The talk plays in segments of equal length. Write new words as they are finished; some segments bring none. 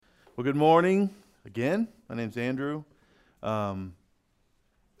Well, good morning again. My name's Andrew. It's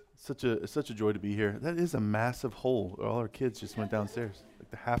such a joy to be here. That is a massive hole. All our kids just went downstairs.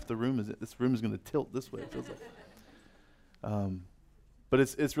 Half the room this room is going to tilt this way. It feels like. But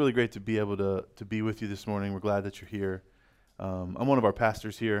it's really great to be able to be with you this morning. We're glad that you're here. I'm one of our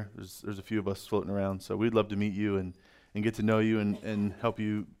pastors here. There's a few of us floating around, so we'd love to meet you and get to know you and help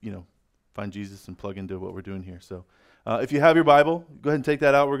you find Jesus and plug into what we're doing here. So. If you have your Bible, go ahead and take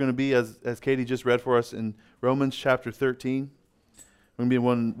that out. We're going to be, as Katie just read for us, in Romans chapter 13. We're going to be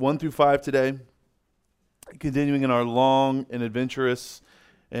in 1 through 5 today, continuing in our long and adventurous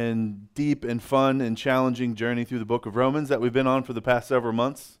and deep and fun and challenging journey through the book of Romans that we've been on for the past several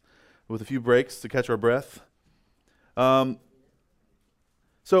months, with a few breaks to catch our breath. So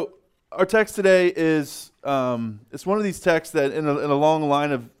our text today is it's one of these texts that in a long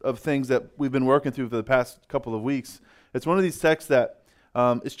line of things that we've been working through for the past couple of weeks. It's one of these texts that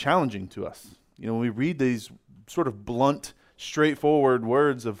is challenging to us. When we read these sort of blunt, straightforward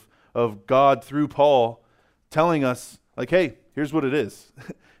words of God through Paul telling us, like, hey, here's what it is.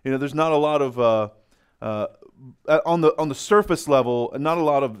 There's not a lot of on the surface level, not a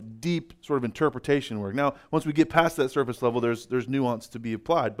lot of deep sort of interpretation work. Now, once we get past that surface level, there's nuance to be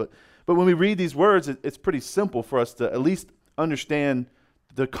applied. But when we read these words, it's pretty simple for us to at least understand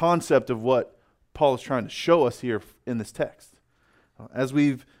the concept of what Paul is trying to show us here in this text. As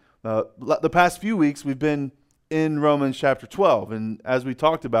we've, the past few weeks, we've been in Romans chapter 12. And as we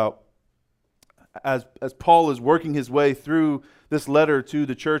talked about, as Paul is working his way through this letter to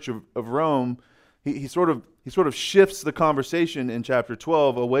the church of Rome, he sort of shifts the conversation in chapter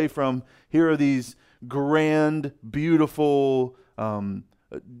 12 away from, here are these grand, beautiful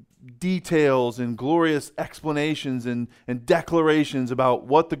details and glorious explanations and declarations about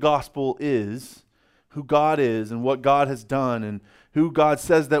what the gospel is, who God is and what God has done and who God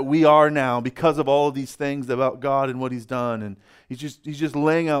says that we are now because of all of these things about God and what he's done. And he's just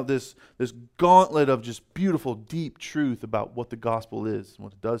laying out this gauntlet of just beautiful, deep truth about what the gospel is and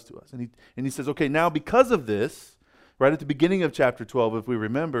what it does to us. And he says, okay, now because of this, right at the beginning of chapter 12, if we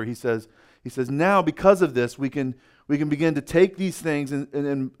remember, he says, now because of this, we can begin to take these things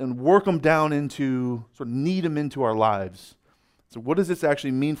and work them down into, sort of knead them into our lives. So what does this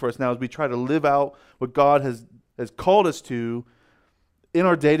actually mean for us now as we try to live out what God has called us to in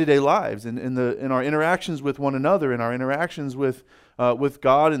our day-to-day lives and in our interactions with one another, in our interactions with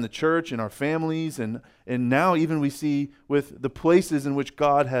God and the church and our families, and now even we see with the places in which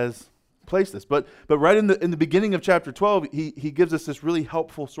God has placed us. But right in the beginning of chapter 12, he gives us this really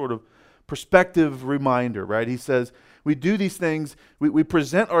helpful sort of perspective reminder, right? He says, we do these things, we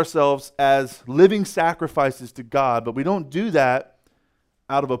present ourselves as living sacrifices to God, but we don't do that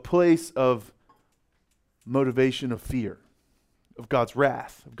out of a place of motivation of fear, of God's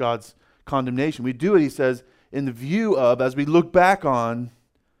wrath, of God's condemnation. We do it, he says, in the view of, as we look back on,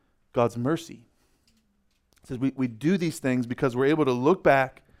 God's mercy. He says we do these things because we're able to look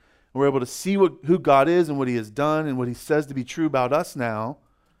back and we're able to see who God is and what he has done and what he says to be true about us now.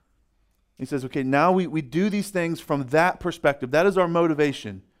 He says, okay, now we do these things from that perspective. That is our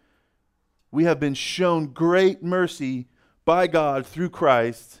motivation. We have been shown great mercy by God through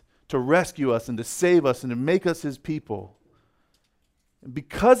Christ to rescue us and to save us and to make us his people. And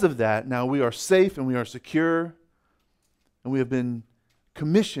because of that, now we are safe and we are secure, and we have been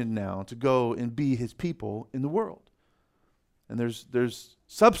commissioned now to go and be his people in the world. And there's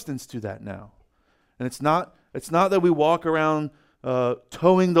substance to that now. And it's not that we walk around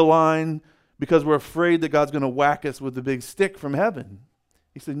towing the line because we're afraid that God's going to whack us with the big stick from heaven.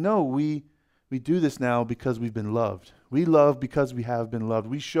 He said, no, we do this now because we've been loved. We love because we have been loved.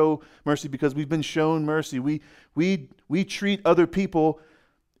 We show mercy because we've been shown mercy. We treat other people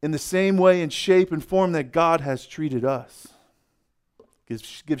in the same way and shape and form that God has treated us.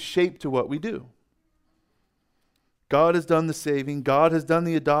 Gives shape to what we do. God has done the saving. God has done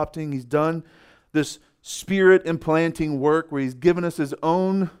the adopting. He's done this spirit implanting work where he's given us his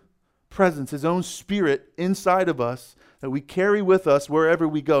own presence, his own spirit inside of us that we carry with us wherever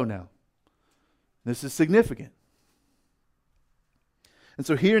we go now. This is significant. And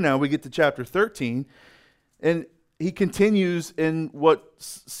so here now we get to chapter 13, and he continues in what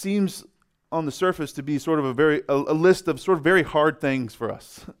seems on the surface to be sort of a list of sort of very hard things for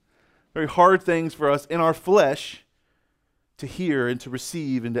us. Very hard things for us in our flesh to hear and to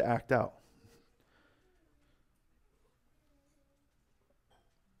receive and to act out.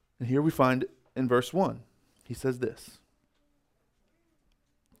 And here we find in verse 1, he says this: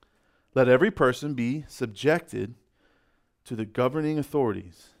 let every person be subjected to the governing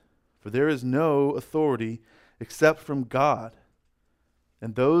authorities, for there is no authority except from God,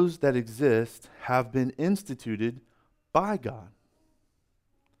 And those that exist have been instituted by God.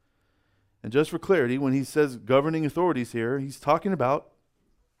 And just for clarity, when he says governing authorities here, he's talking about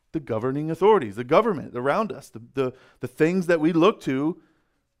the governing authorities, the government around us, the things that we look to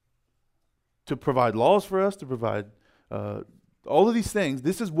provide laws for us, to provide all of these things.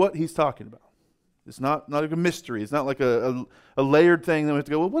 This is what he's talking about. It's not like a mystery. It's not like a layered thing that we have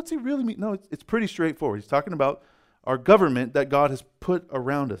to go, well, what's he really mean? No, it's pretty straightforward. He's talking about our government that God has put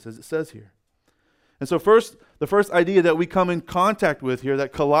around us, as it says here. And so the first idea that we come in contact with here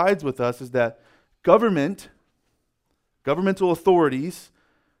that collides with us is that governmental authorities,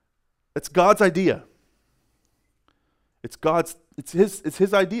 it's God's idea. It's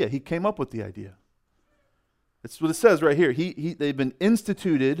his idea. He came up with the idea. That's what it says right here. They've been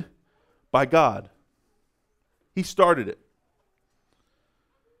instituted by God. He started it.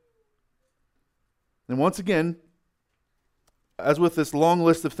 And once again, as with this long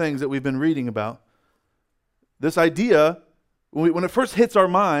list of things that we've been reading about, this idea, when it first hits our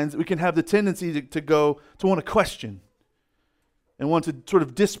minds, we can have the tendency to want to question and want to sort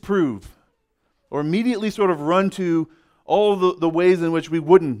of disprove or immediately sort of run to all the ways in which we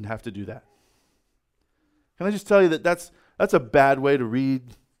wouldn't have to do that. Can I just tell you that that's a bad way to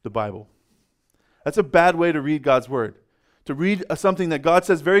read the Bible? That's a bad way to read God's Word. To read something that God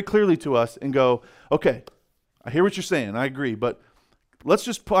says very clearly to us and go, okay, I hear what you're saying, I agree, but let's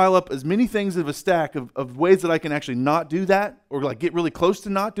just pile up as many things of a stack of ways that I can actually not do that or like get really close to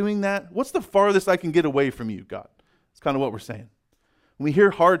not doing that. What's the farthest I can get away from you, God? It's kind of what we're saying. When we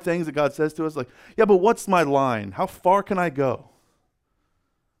hear hard things that God says to us, like, yeah, but what's my line? How far can I go?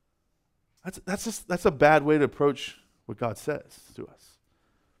 That's a bad way to approach what God says to us.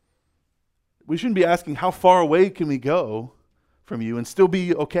 We shouldn't be asking how far away can we go from you and still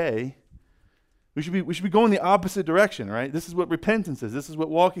be okay. We should be going the opposite direction, right? This is what repentance is. This is what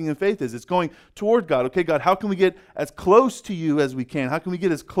walking in faith is. It's going toward God. Okay, God, how can we get as close to you as we can? How can we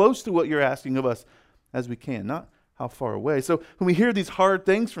get as close to what you're asking of us as we can? Not how far away. So when we hear these hard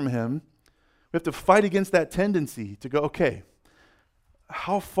things from him, we have to fight against that tendency to go, okay,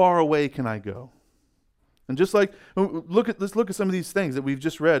 how far away can I go? And just like, let's look at some of these things that we've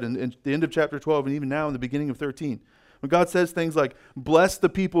just read in the end of chapter 12 and even now in the beginning of 13. When God says things like, bless the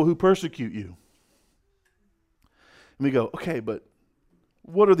people who persecute you. And we go, okay, but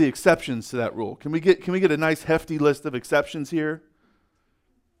what are the exceptions to that rule? Can we get a nice hefty list of exceptions here?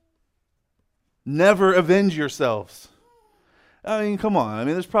 Never avenge yourselves. I mean, come on. I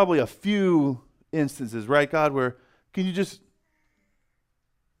mean, there's probably a few instances, right, God, where can you just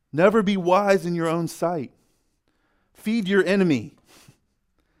never be wise in your own sight? Feed your enemy.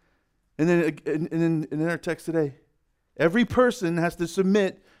 And then in our text today, every person has to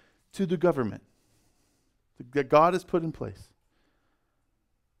submit to the government that God has put in place.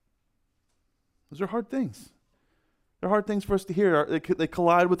 Those are hard things. They're hard things for us to hear. They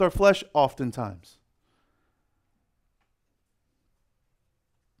collide with our flesh oftentimes.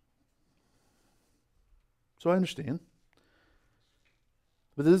 So I understand.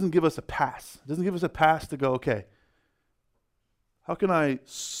 But it doesn't give us a pass. It doesn't give us a pass to go, okay, how can I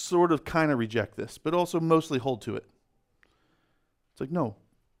sort of kind of reject this, but also mostly hold to it? It's like, no,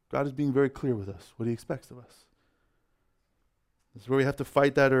 God is being very clear with us, what he expects of us. This is where we have to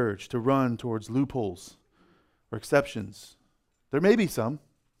fight that urge to run towards loopholes or exceptions. There may be some.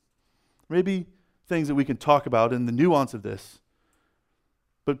 There may be things that we can talk about in the nuance of this.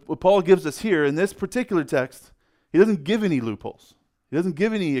 But what Paul gives us here in this particular text, he doesn't give any loopholes. He doesn't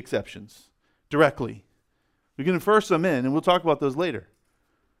give any exceptions directly. We can infer some in, and we'll talk about those later.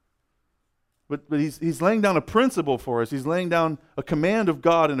 But he's laying down a principle for us. He's laying down a command of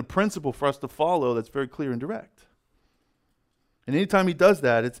God and a principle for us to follow that's very clear and direct. And anytime he does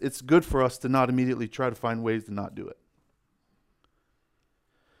that, it's good for us to not immediately try to find ways to not do it.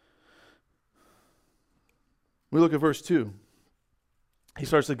 We look at verse 2. He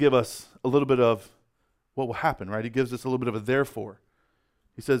starts to give us a little bit of what will happen, right? He gives us a little bit of a therefore.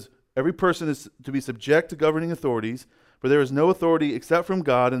 He says, every person is to be subject to governing authorities, for there is no authority except from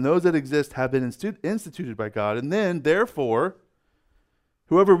God, and those that exist have been instituted by God. And then, therefore,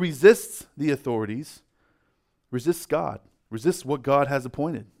 whoever resists the authorities resists God, resists what God has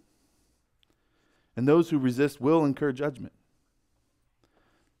appointed. And those who resist will incur judgment.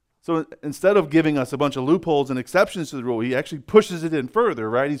 So instead of giving us a bunch of loopholes and exceptions to the rule, he actually pushes it in further,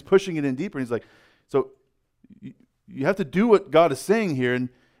 right? He's pushing it in deeper. And he's like, so you have to do what God is saying here, and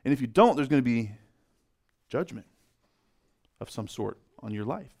if you don't, there's going to be judgment of some sort on your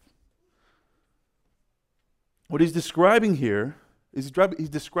life. What he's describing here is he's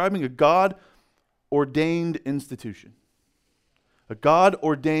describing a God-ordained institution. A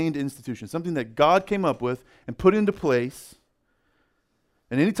God-ordained institution, something that God came up with and put into place.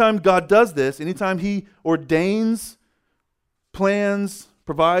 And anytime God does this, anytime he ordains, plans,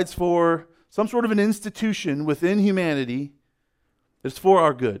 provides for some sort of an institution within humanity, it's for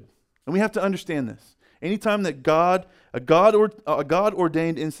our good. And we have to understand this. Anytime that a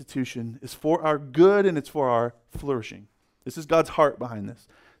God-ordained institution is for our good and it's for our flourishing. This is God's heart behind this.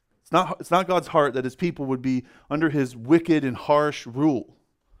 It's not God's heart that his people would be under his wicked and harsh rule.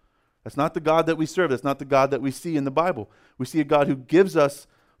 That's not the God that we serve. That's not the God that we see in the Bible. We see a God who gives us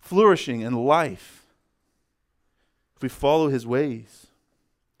flourishing and life if we follow his ways.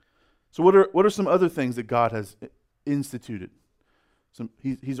 So what are some other things that God has instituted?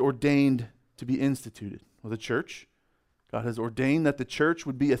 He's ordained to be instituted. Well, the church. God has ordained that the church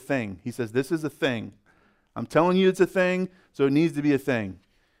would be a thing. He says, this is a thing. I'm telling you it's a thing, so it needs to be a thing.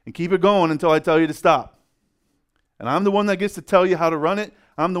 And keep it going until I tell you to stop. And I'm the one that gets to tell you how to run it.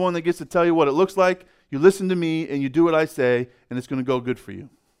 I'm the one that gets to tell you what it looks like. You listen to me and you do what I say, and it's going to go good for you.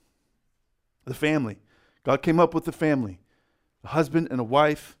 The family. God came up with the family. A husband and a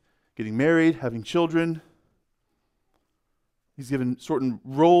wife, getting married, having children. He's given certain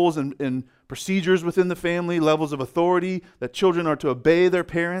roles and procedures within the family, levels of authority, that children are to obey their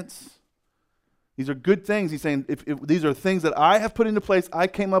parents. These are good things. He's saying, if these are things that I have put into place. I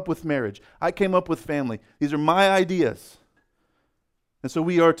came up with marriage. I came up with family. These are my ideas. And so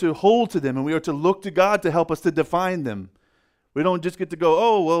we are to hold to them, and we are to look to God to help us to define them. We don't just get to go,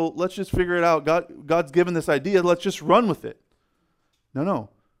 oh, well, let's just figure it out. God's given this idea. Let's just run with it. No.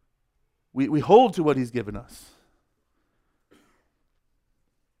 We hold to what he's given us.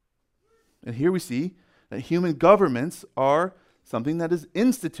 And here we see that human governments are something that is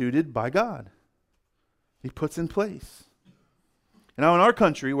instituted by God. He puts in place. And now in our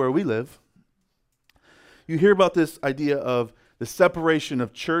country where we live, you hear about this idea of the separation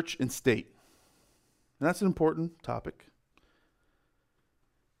of church and state. And that's an important topic.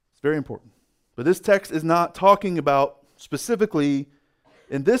 It's very important. But this text is not talking about specifically,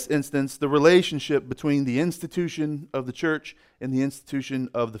 in this instance, the relationship between the institution of the church and the institution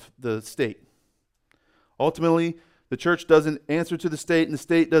of the state. Ultimately, the church doesn't answer to the state and the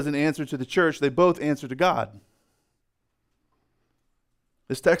state doesn't answer to the church. They both answer to God.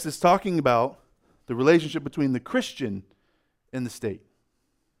 This text is talking about the relationship between the Christian and the state.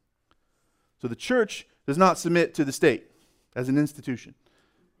 So the church does not submit to the state as an institution.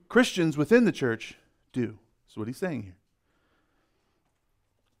 Christians within the church do. That's what he's saying here.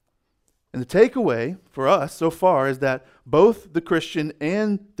 And the takeaway for us so far is that both the Christian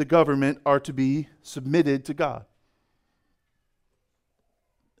and the government are to be submitted to God.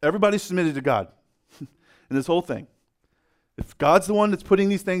 Everybody's submitted to God in this whole thing. If God's the one that's putting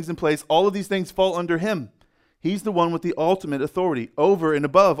these things in place, all of these things fall under him. He's the one with the ultimate authority over and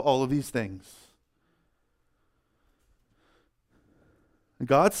above all of these things. And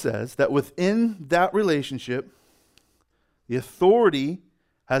God says that within that relationship, the authority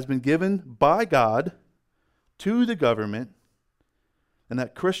has been given by God to the government, and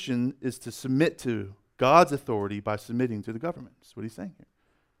that Christian is to submit to God's authority by submitting to the government. That's what he's saying here.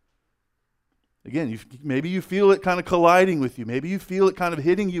 Again, maybe you feel it kind of colliding with you. Maybe you feel it kind of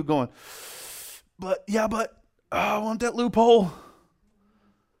hitting you going, but I want that loophole.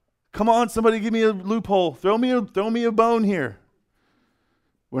 Come on, somebody give me a loophole. Throw me a bone here.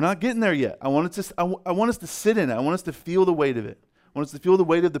 We're not getting there yet. I want us to sit in it. I want us to feel the weight of it. I want us to feel the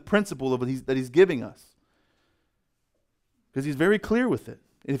weight of the principle of that he's giving us. Because he's very clear with it.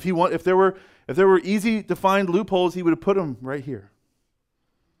 And if there were easy to find loopholes, he would have put them right here.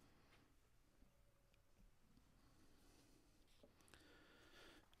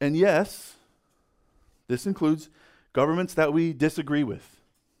 And yes, this includes governments that we disagree with.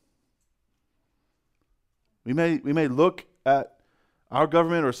 We may look at our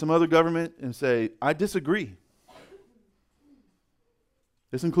government or some other government and say, I disagree.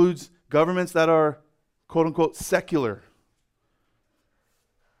 This includes governments that are, quote unquote, secular.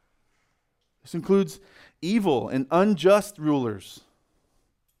 This includes evil and unjust rulers.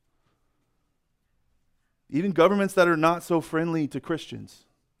 Even governments that are not so friendly to Christians.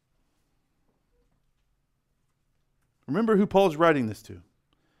 Remember who Paul's writing this to.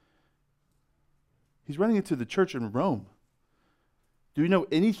 He's writing it to the church in Rome. Do you know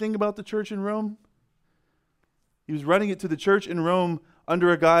anything about the church in Rome? He was writing it to the church in Rome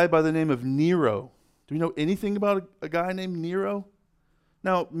under a guy by the name of Nero. Do you know anything about a guy named Nero?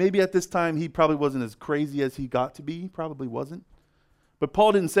 Now, maybe at this time he probably wasn't as crazy as he got to be. He probably wasn't. But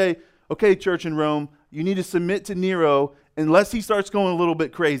Paul didn't say, okay, church in Rome, you need to submit to Nero unless he starts going a little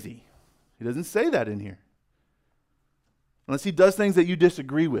bit crazy. He doesn't say that in here. unless he does things that you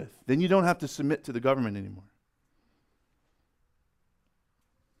disagree with, then you don't have to submit to the government anymore.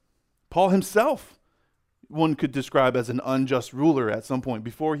 Paul himself, one could describe as an unjust ruler at some point.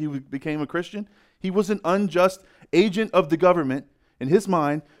 Before he became a Christian, he was an unjust agent of the government, in his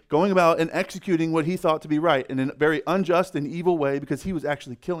mind, going about and executing what he thought to be right in a very unjust and evil way, because he was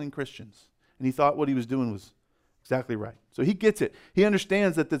actually killing Christians. And he thought what he was doing was exactly right. So he gets it. He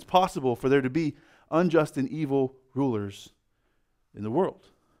understands that it's possible for there to be unjust and evil rulers in the world.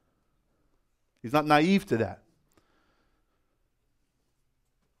 He's not naive to that.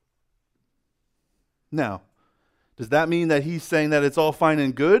 Now, does that mean that he's saying that it's all fine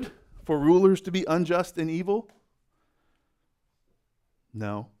and good for rulers to be unjust and evil?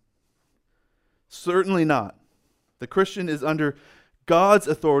 No. Certainly not. The Christian is under God's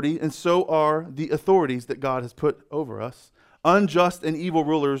authority, and so are the authorities that God has put over us. Unjust and evil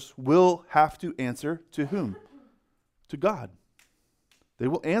rulers will have to answer to whom? To God. They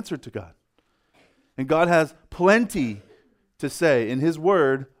will answer to God. And God has plenty to say in His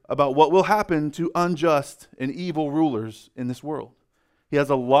Word about what will happen to unjust and evil rulers in this world. He has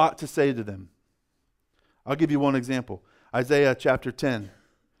a lot to say to them. I'll give you one example. Isaiah chapter 10,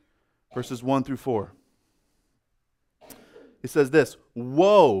 verses 1 through 4. It says this,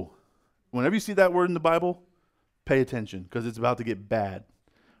 woe. Whenever you see that word in the Bible, pay attention, because it's about to get bad.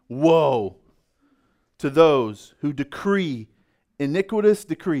 Woe to those who decree iniquitous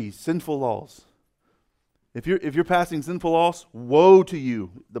decrees, sinful laws. If you're passing sinful laws, woe to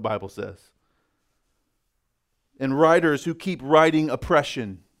you, the Bible says. And writers who keep writing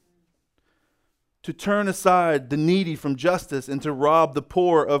oppression, to turn aside the needy from justice and to rob the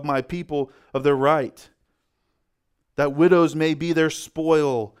poor of my people of their right, that widows may be their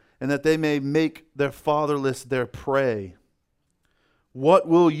spoil and that they may make their fatherless their prey. What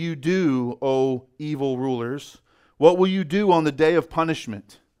will you do, O evil rulers? What will you do on the day of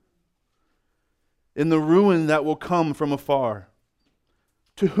punishment? In the ruin that will come from afar?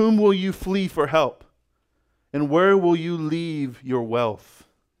 To whom will you flee for help? And where will you leave your wealth?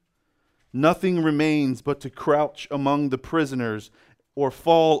 Nothing remains but to crouch among the prisoners or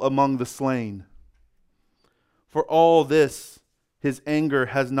fall among the slain. For all this, His anger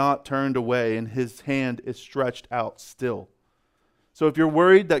has not turned away, and His hand is stretched out still. So if you're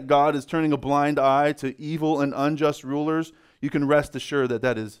worried that God is turning a blind eye to evil and unjust rulers, you can rest assured that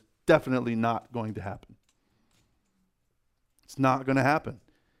that is definitely not going to happen. It's not going to happen.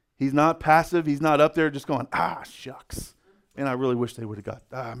 He's not passive. He's not up there just going, shucks. And I really wish they would have got,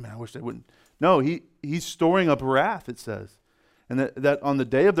 I wish they wouldn't. No, he's storing up wrath, it says. And that on the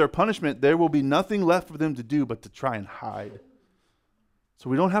day of their punishment, there will be nothing left for them to do but to try and hide. So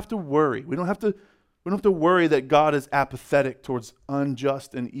we don't have to worry. We don't have to worry that God is apathetic towards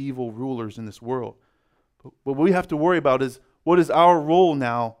unjust and evil rulers in this world. But what we have to worry about is, what is our role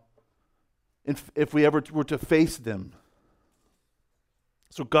now if we ever were to face them?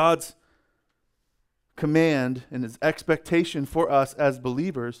 So God's command and His expectation for us as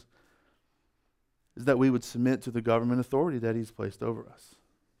believers is that we would submit to the government authority that He's placed over us.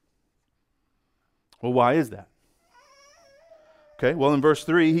 Well, why is that? Okay, well, in verse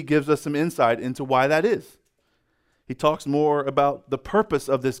 3, he gives us some insight into why that is. He talks more about the purpose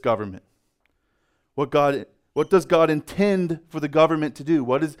of this government. What does God intend for the government to do?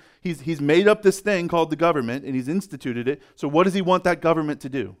 He's made up this thing called the government, and He's instituted it. So what does He want that government to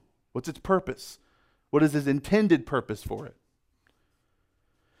do? What's its purpose? What is His intended purpose for it?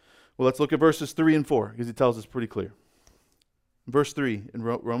 Well, let's look at verses 3 and 4, because He tells us pretty clear. Verse 3 in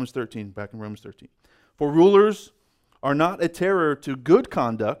Romans 13, back in Romans 13. For rulers are not a terror to good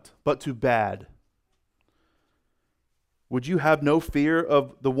conduct, but to bad. Would you have no fear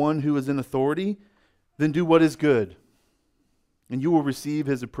of the one who is in authority? Then do what is good, and you will receive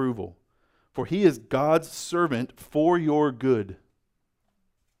His approval. For He is God's servant for your good.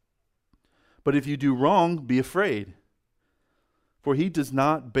 But if you do wrong, be afraid, for He does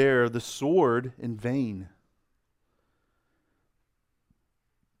not bear the sword in vain.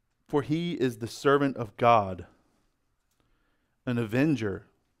 For He is the servant of God, an avenger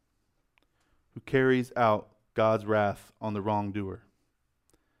who carries out God's wrath on the wrongdoer.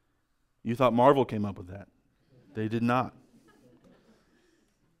 You thought Marvel came up with that. They did not.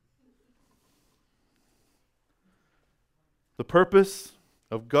 The purpose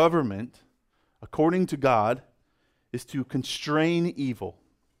of government, according to God, is to constrain evil.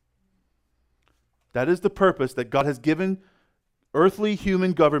 That is the purpose that God has given earthly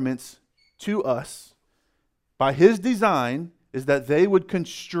human governments to us. By His design is that they would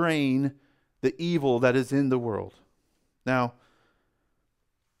constrain the evil that is in the world. Now,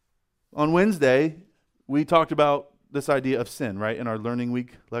 on Wednesday, we talked about this idea of sin, right, in our Learning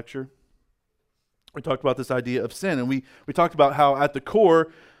Week lecture. We talked about this idea of sin, and we talked about how at the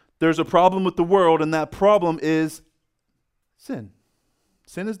core there's a problem with the world, and that problem is sin.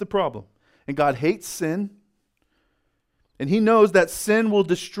 Sin is the problem. And God hates sin, and he knows that sin will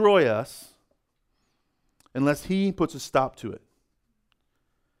destroy us unless he puts a stop to it.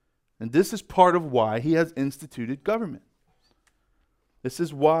 And this is part of why he has instituted government. This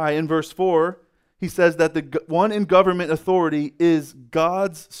is why in verse 4, he says that the one in government authority is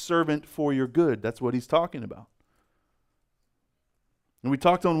God's servant for your good. That's what he's talking about. And we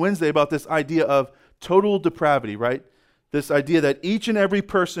talked on Wednesday about this idea of total depravity, right? This idea that each and every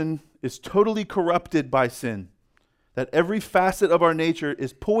person is totally corrupted by sin. That every facet of our nature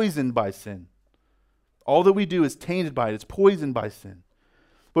is poisoned by sin. All that we do is tainted by it. It's poisoned by sin.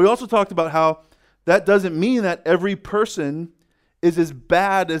 But we also talked about how that doesn't mean that every person is as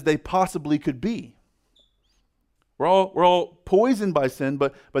bad as they possibly could be. We're all poisoned by sin,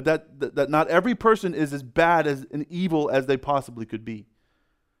 but that not every person is as bad as an evil as they possibly could be.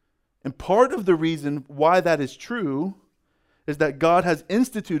 And part of the reason why that is true is that God has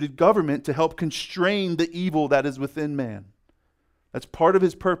instituted government to help constrain the evil that is within man. That's part of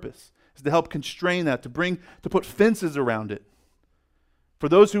his purpose, is to help constrain that, to put fences around it. For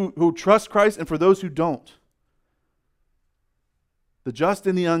those who trust Christ and for those who don't. The just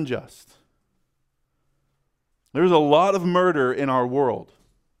and the unjust. There's a lot of murder in our world.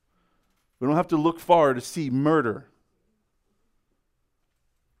 We don't have to look far to see murder.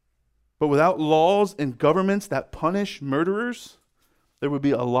 But without laws and governments that punish murderers, there would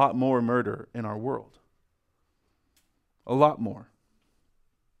be a lot more murder in our world. A lot more.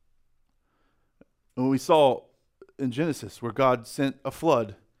 And we saw in Genesis where God sent a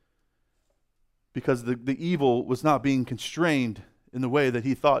flood because the evil was not being constrained in the way that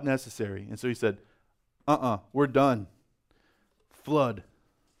he thought necessary. And so he said, we're done. Flood.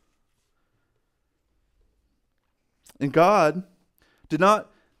 And God did not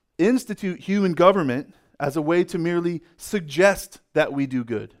institute human government as a way to merely suggest that we do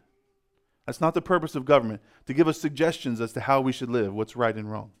good. That's not the purpose of government, to give us suggestions as to how we should live, what's right and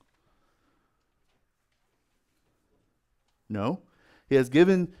wrong. No, he has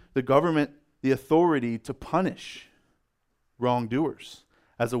given the government the authority to punish wrongdoers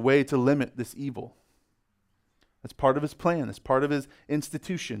as a way to limit this evil. That's part of his plan. That's part of his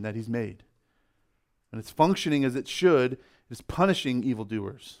institution that he's made. And it's functioning as it should. It's punishing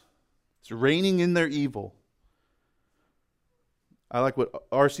evildoers. It's reigning in their evil. I like what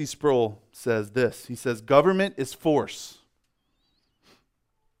R.C. Sproul says this. He says, government is force.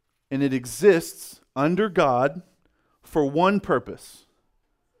 And it exists under God for one purpose: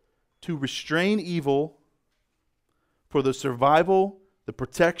 to restrain evil for the survival, the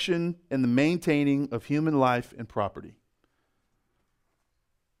protection, and the maintaining of human life and property.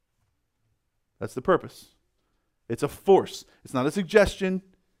 That's the purpose. It's a force. It's not a suggestion.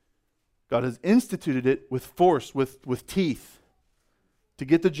 God has instituted it with force, with teeth, to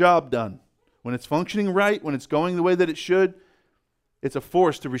get the job done. When it's functioning right, when it's going the way that it should, it's a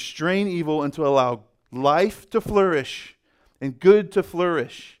force to restrain evil and to allow life to flourish and good to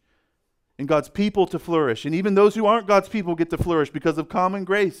flourish and God's people to flourish. And even those who aren't God's people get to flourish because of common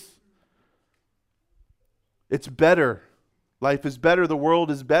grace. It's better. Life is better. The world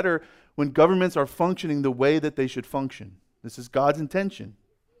is better when governments are functioning the way that they should function. This is God's intention.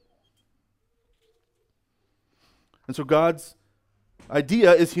 And so God's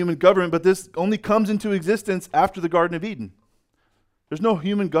idea is human government, but this only comes into existence after the Garden of Eden. There's no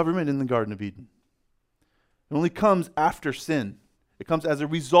human government in the Garden of Eden. It only comes after sin. It comes as a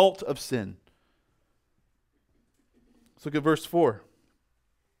result of sin. Let's look at verse 4.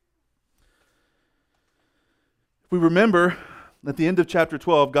 If we remember, at the end of chapter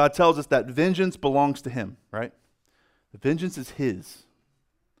 12, God tells us that vengeance belongs to him, right? The vengeance is his.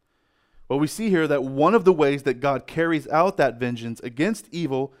 Well, we see here that one of the ways that God carries out that vengeance against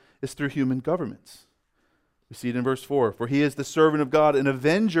evil is through human governments. We see it in verse 4. For he is the servant of God, an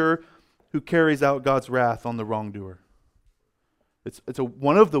avenger who carries out God's wrath on the wrongdoer. It's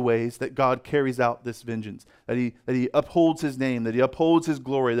one of the ways that God carries out this vengeance, that he upholds his name, that he upholds his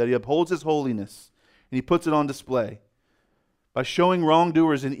glory, that he upholds his holiness, and he puts it on display by showing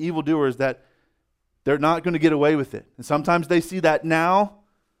wrongdoers and evildoers that they're not going to get away with it. And sometimes they see that now.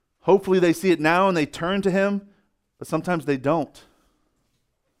 Hopefully they see it now and they turn to him, but sometimes they don't.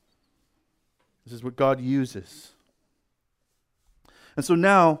 This is what God uses. And so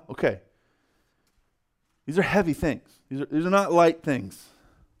now, okay, these are heavy things. These are not light things.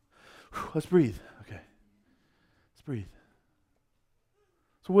 Whew, let's breathe. Okay. Let's breathe.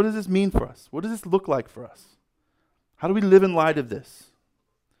 So what does this mean for us? What does this look like for us? How do we live in light of this?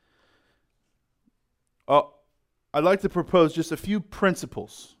 I'd like to propose just a few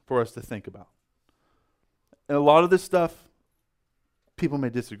principles for us to think about. And a lot of this stuff, people may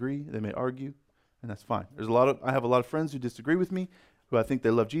disagree, they may argue, and that's fine. I have a lot of friends who disagree with me, who I think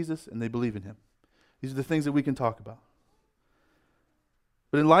they love Jesus and they believe in him. These are the things that we can talk about.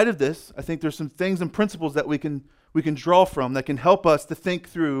 But in light of this, I think there's some things and principles that we can draw from that can help us to think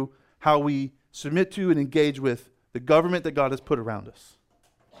through how we submit to and engage with the government that God has put around us.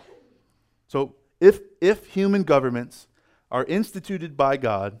 So if human governments are instituted by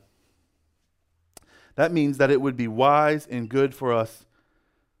God, that means that it would be wise and good for us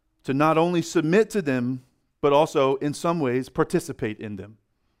to not only submit to them, but also in some ways participate in them.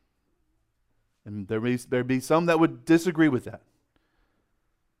 And there be some that would disagree with that.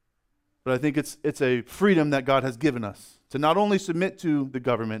 But I think it's a freedom that God has given us to not only submit to the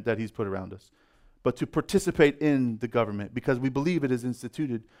government that he's put around us, but to participate in the government because we believe it is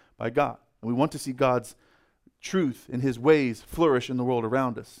instituted by God. And we want to see God's truth and his ways flourish in the world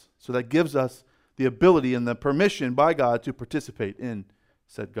around us. So that gives us the ability and the permission by God to participate in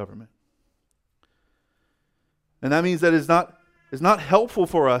said government. And that means that it's not helpful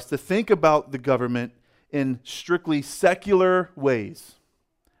for us to think about the government in strictly secular ways,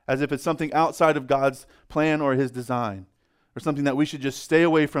 as if it's something outside of God's plan or his design, or something that we should just stay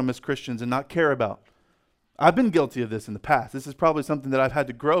away from as Christians and not care about. I've been guilty of this in the past. This is probably something that I've had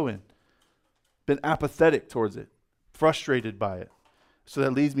to grow in. Been apathetic towards it, frustrated by it. So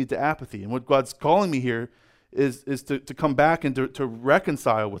that leads me to apathy. And what God's calling me here is to come back and to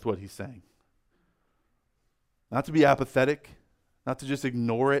reconcile with what he's saying. Not to be apathetic, not to just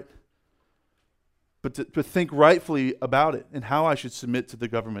ignore it, but to think rightfully about it and how I should submit to the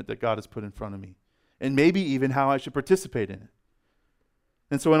government that God has put in front of me. And maybe even how I should participate in it.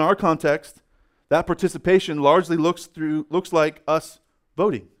 And so in our context, that participation largely looks like us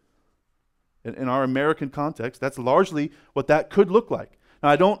voting. In our American context, that's largely what that could look like.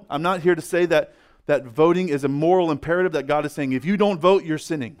 Now, I'm not here to say that voting is a moral imperative, that God is saying, if you don't vote, you're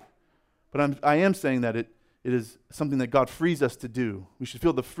sinning. But I am saying that it is something that God frees us to do. We should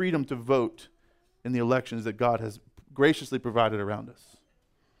feel the freedom to vote in the elections that God has graciously provided around us.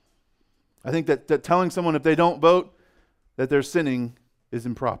 I think that telling someone if they don't vote that they're sinning is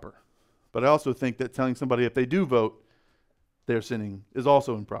improper. But I also think that telling somebody if they do vote they're sinning is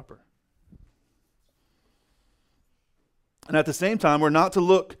also improper. And at the same time, we're not to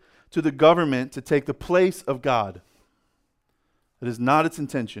look to the government to take the place of God. That is not its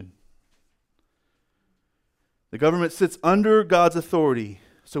intention. The government sits under God's authority,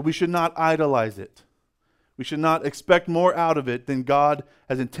 so we should not idolize it. We should not expect more out of it than God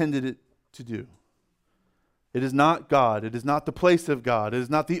has intended it to do. It is not God. It is not the place of God. It is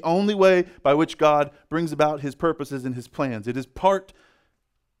not the only way by which God brings about his purposes and his plans. It is part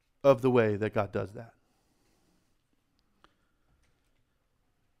of the way that God does that.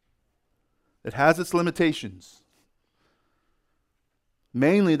 It has its limitations.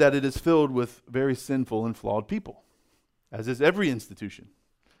 Mainly that it is filled with very sinful and flawed people, as is every institution,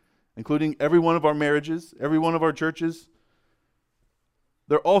 including every one of our marriages, every one of our churches.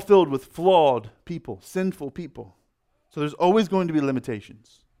 They're all filled with flawed people, sinful people. So there's always going to be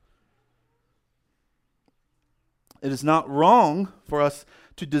limitations. It is not wrong for us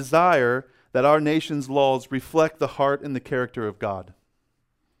to desire that our nation's laws reflect the heart and the character of God.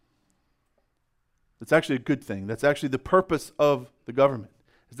 It's actually a good thing. That's actually the purpose of the government,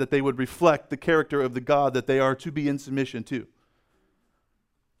 is that they would reflect the character of the God that they are to be in submission to.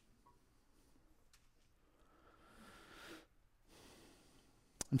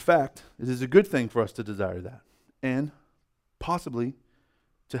 In fact, it is a good thing for us to desire that, and possibly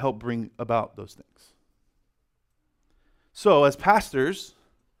to help bring about those things. So, as pastors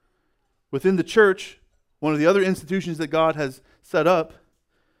within the church, one of the other institutions that God has set up,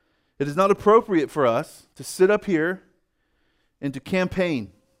 it is not appropriate for us to sit up here and to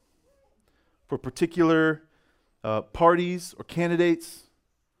campaign for particular parties or candidates.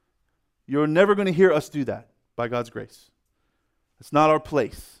 You're never going to hear us do that by God's grace. It's not our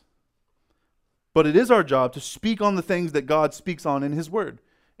place. But it is our job to speak on the things that God speaks on in his word.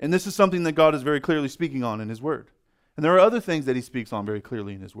 And this is something that God is very clearly speaking on in his word. And there are other things that he speaks on very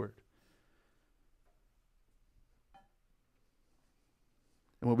clearly in his word.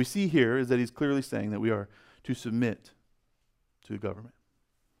 And what we see here is that he's clearly saying that we are to submit to the government.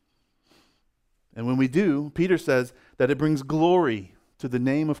 And when we do, Peter says that it brings glory to the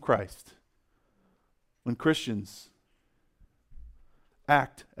name of Christ. When Christians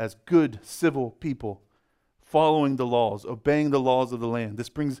act as good civil people, following the laws, obeying the laws of the land, this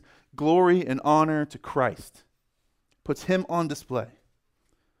brings glory and honor to Christ. puts him on display.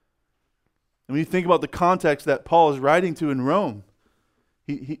 And when you think about the context that Paul is writing to in Rome,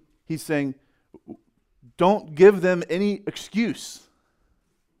 he's saying, don't give them any excuse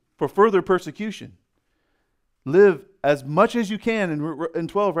for further persecution. Live as much as you can, in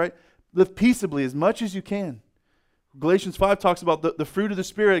 12, right? Live peaceably as much as you can. Galatians 5 talks about the fruit of the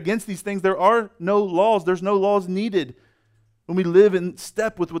Spirit. Against these things, there are no laws. There's no laws needed when we live in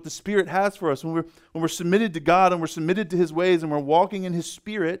step with what the Spirit has for us. When we're submitted to God and we're submitted to His ways and we're walking in His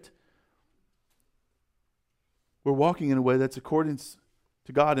Spirit, we're walking in a way that's according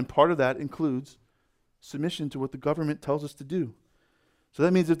to God. And part of that includes submission to what the government tells us to do. So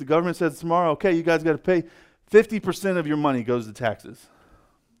that means if the government says tomorrow, okay, you guys got to pay 50% of your money goes to taxes,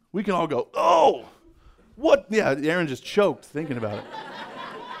 we can all go, oh, what? Yeah, Aaron just choked thinking about it.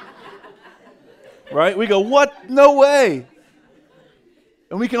 Right? We go, what? No way.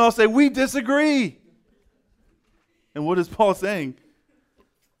 And we can all say, we disagree. And what is Paul saying?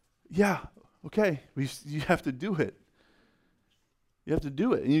 Yeah, okay, you have to do it. You have to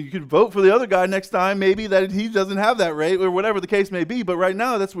do it. And you could vote for the other guy next time, maybe that he doesn't have that rate or whatever the case may be. But right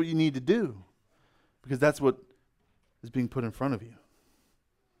now, that's what you need to do. Because that's what is being put in front of you.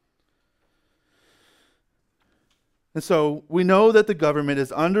 And so we know that the government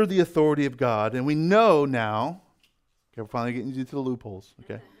is under the authority of God, and we know now, okay, we're finally getting you to the loopholes,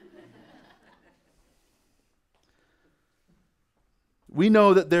 okay? We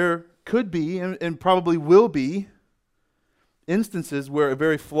know that there could be, and probably will be, instances where a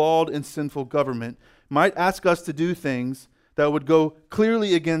very flawed and sinful government might ask us to do things that would go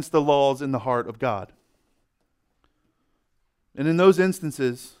clearly against the laws in the heart of God. And in those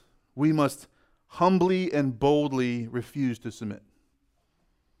instances, we must humbly and boldly refuse to submit.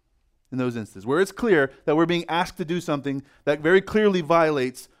 In those instances, where it's clear that we're being asked to do something that very clearly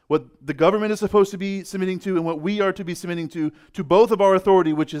violates what the government is supposed to be submitting to and what we are to be submitting to both of our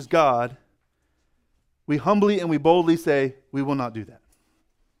authority, which is God, we humbly and we boldly say, we will not do that.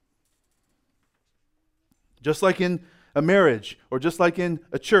 Just like in a marriage or just like in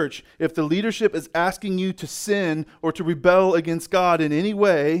a church, if the leadership is asking you to sin or to rebel against God in any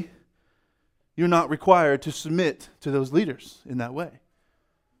way, you're not required to submit to those leaders in that way.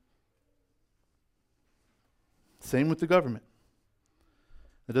 Same with the government.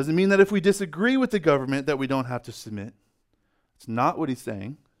 That doesn't mean that if we disagree with the government that we don't have to submit. It's not what he's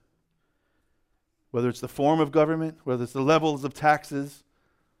saying. Whether it's the form of government, whether it's the levels of taxes,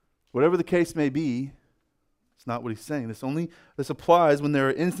 whatever the case may be, it's not what he's saying. This applies when there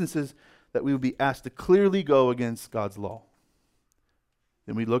are instances that we would be asked to clearly go against God's law.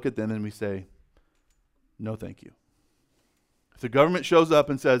 Then we look at them and we say, no, thank you. If the government shows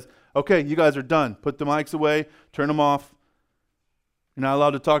up and says, okay, you guys are done. Put the mics away. Turn them off. You're not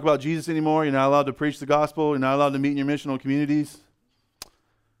allowed to talk about Jesus anymore. You're not allowed to preach the gospel. You're not allowed to meet in your missional communities.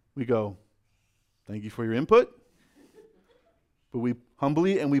 We go, thank you for your input. But we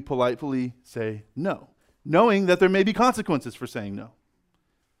humbly and we politely say no, knowing that there may be consequences for saying no.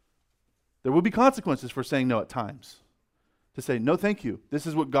 There will be consequences for saying no at times. To say, no, thank you. This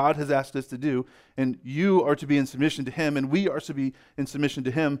is what God has asked us to do, and you are to be in submission to Him, and we are to be in submission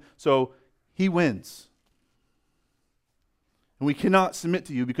to Him, so He wins. And we cannot submit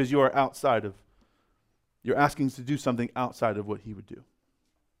to you because you are you're asking us to do something outside of what He would do.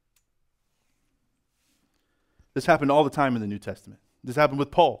 This happened all the time in the New Testament. This happened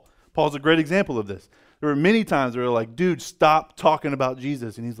with Paul. Paul's a great example of this. There were many times where they're like, dude, stop talking about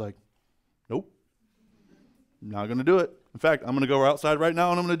Jesus. And he's like, nope, I'm not going to do it. In fact, I'm going to go outside right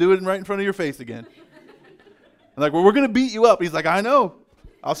now and I'm going to do it right in front of your face again. I'm like, well, we're going to beat you up. He's like, I know.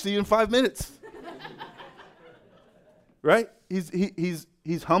 I'll see you in 5 minutes. Right?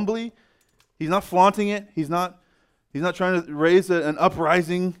 He's humbly. He's not flaunting it. He's not trying to raise an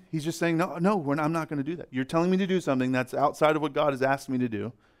uprising. He's just saying, no, I'm not going to do that. You're telling me to do something that's outside of what God has asked me to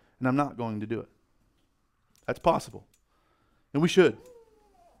do, and I'm not going to do it. That's possible. And we should.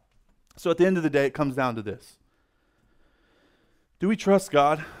 So at the end of the day, it comes down to this. Do we trust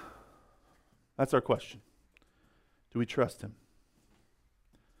God? That's our question. Do we trust Him?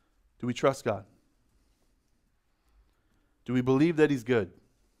 Do we trust God? Do we believe that He's good?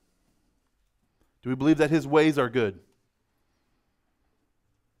 Do we believe that His ways are good?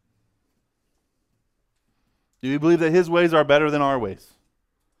 Do we believe that His ways are better than our ways?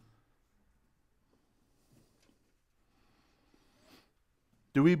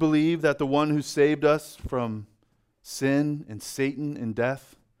 Do we believe that the one who saved us from sin and Satan and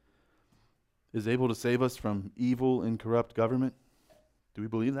death is able to save us from evil and corrupt government? Do we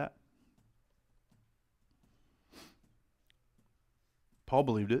believe that? Paul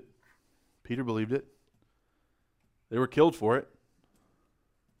believed it. Peter believed it. They were killed for it.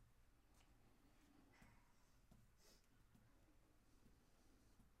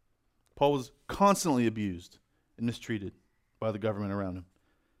 Paul was constantly abused and mistreated by the government around him.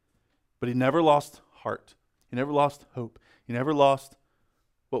 But he never lost heart. He never lost hope. He never lost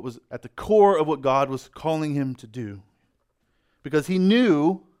what was at the core of what God was calling him to do. Because he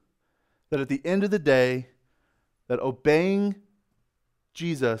knew that at the end of the day, that obeying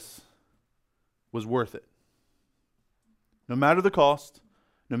Jesus was worth it. No matter the cost,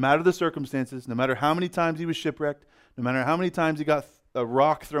 no matter the circumstances, no matter how many times he was shipwrecked, no matter how many times he got a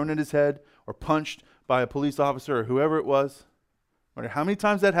rock thrown at his head or punched by a police officer or whoever it was, no matter how many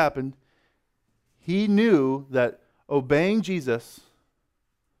times that happened, he knew that obeying Jesus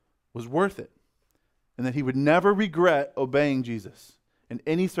was worth it and that he would never regret obeying Jesus in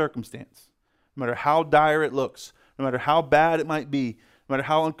any circumstance, no matter how dire it looks, no matter how bad it might be, no matter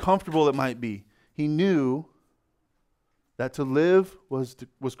how uncomfortable it might be. He knew that to live was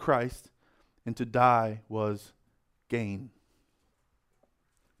Christ and to die was gain.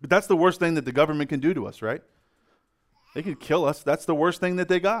 But that's the worst thing that the government can do to us, right? They could kill us. That's the worst thing that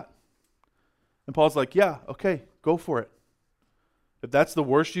they got. And Paul's like, yeah, okay, go for it. If that's the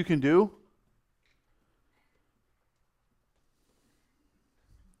worst you can do,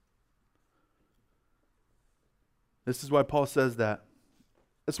 this is why Paul says that.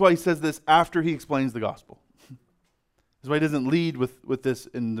 That's why he says this after he explains the gospel. That's why he doesn't lead with this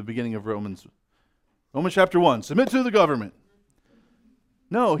in the beginning of Romans. Romans chapter 1, submit to the government.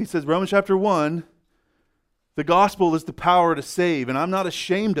 No, he says, Romans chapter 1, the gospel is the power to save, and I'm not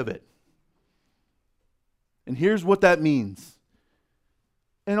ashamed of it. And here's what that means.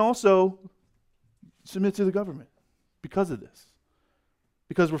 And also, submit to the government because of this.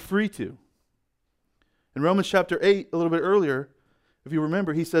 Because we're free to. In Romans chapter 8, a little bit earlier, if you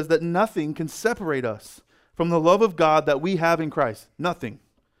remember, he says that nothing can separate us from the love of God that we have in Christ. Nothing.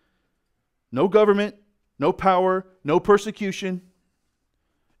 No government, no power, no persecution.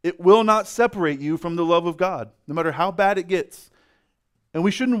 It will not separate you from the love of God, no matter how bad it gets. And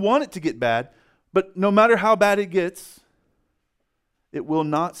we shouldn't want it to get bad, but no matter how bad it gets, it will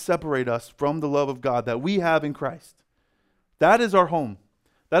not separate us from the love of God that we have in Christ. That is our home.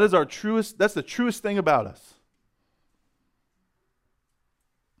 That is that's the truest thing about us.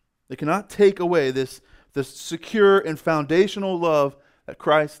 They cannot take away this secure and foundational love that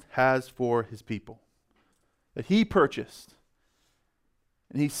Christ has for his people, that he purchased.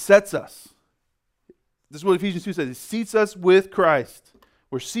 And he sets us. This is what Ephesians 2 says. He seats us with Christ.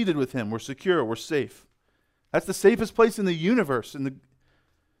 We're seated with him. We're secure. We're safe. That's the safest place in the universe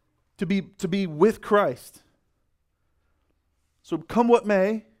to be with Christ. So come what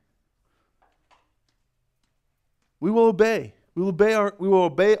may, we will obey. We will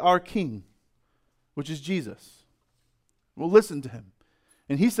obey our King, which is Jesus. We'll listen to him.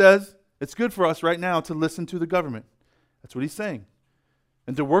 And he says it's good for us right now to listen to the government. That's what he's saying.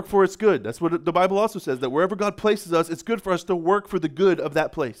 And to work for its good. That's what the Bible also says, that wherever God places us, it's good for us to work for the good of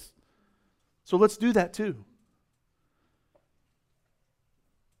that place. So let's do that too.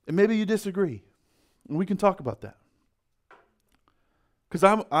 And maybe you disagree. And we can talk about that. Because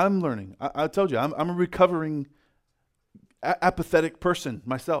I'm learning. I told you, I'm a recovering apathetic person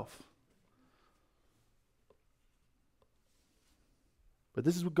myself. But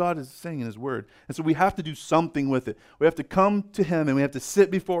this is what God is saying in his word. And so we have to do something with it. We have to come to him and we have to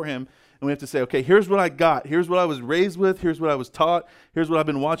sit before him and we have to say, okay, here's what I got. Here's what I was raised with. Here's what I was taught. Here's what I've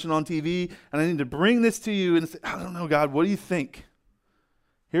been watching on TV. And I need to bring this to you and say, I don't know, God, what do you think?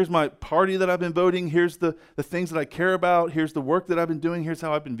 Here's my party that I've been voting. Here's the things that I care about. Here's the work that I've been doing. Here's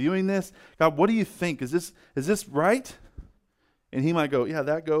how I've been viewing this. God, what do you think? Is this right? And he might go, yeah,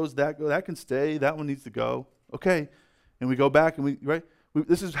 that can stay. That one needs to go. Okay. And we go back and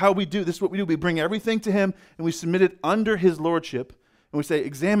this is how we do. This is what we do. We bring everything to him and we submit it under his lordship. And we say,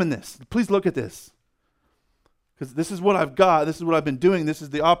 examine this. Please look at this. Because this is what I've got. This is what I've been doing. This is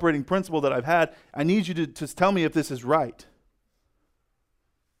the operating principle that I've had. I need you to tell me if this is right.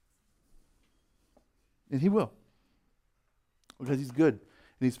 And he will. Because he's good. And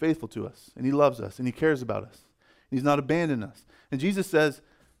he's faithful to us. And he loves us. And he cares about us. And he's not abandoned us. And Jesus says,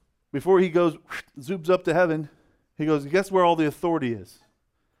 before he goes, zoops up to heaven, he goes, guess where all the authority is?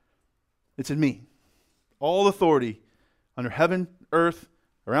 It's in me. All authority under heaven, earth,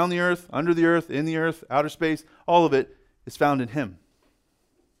 around the earth, under the earth, in the earth, outer space, all of it is found in him.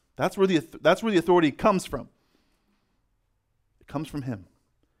 That's where the authority comes from. It comes from him.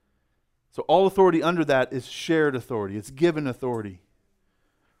 So all authority under that is shared authority. It's given authority.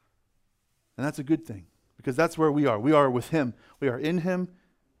 And that's a good thing because that's where we are. We are with him. We are in him.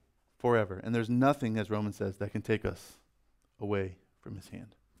 forever. And there's nothing, as Romans says, that can take us away from his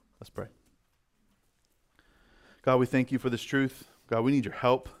hand. Let's pray. God, we thank you for this truth. God, we need your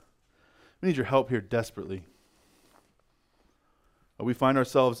help. We need your help here desperately. We find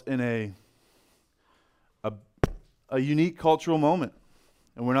ourselves in a unique cultural moment,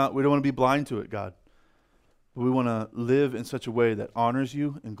 and we don't want to be blind to it, God. But we want to live in such a way that honors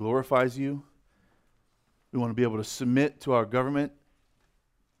you and glorifies you. We want to be able to submit to our government.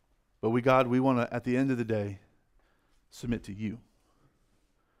 But God, we want to, at the end of the day, submit to you.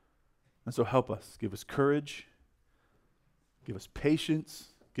 And so help us. Give us courage. Give us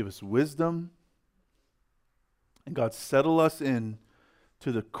patience. Give us wisdom. And God, settle us in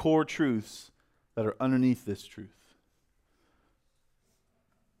to the core truths that are underneath this truth.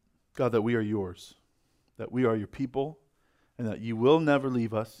 God, that we are yours, that we are your people, and that you will never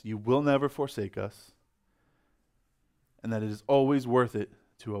leave us, you will never forsake us, and that it is always worth it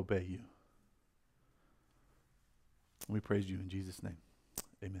to obey you. We praise you in Jesus' name.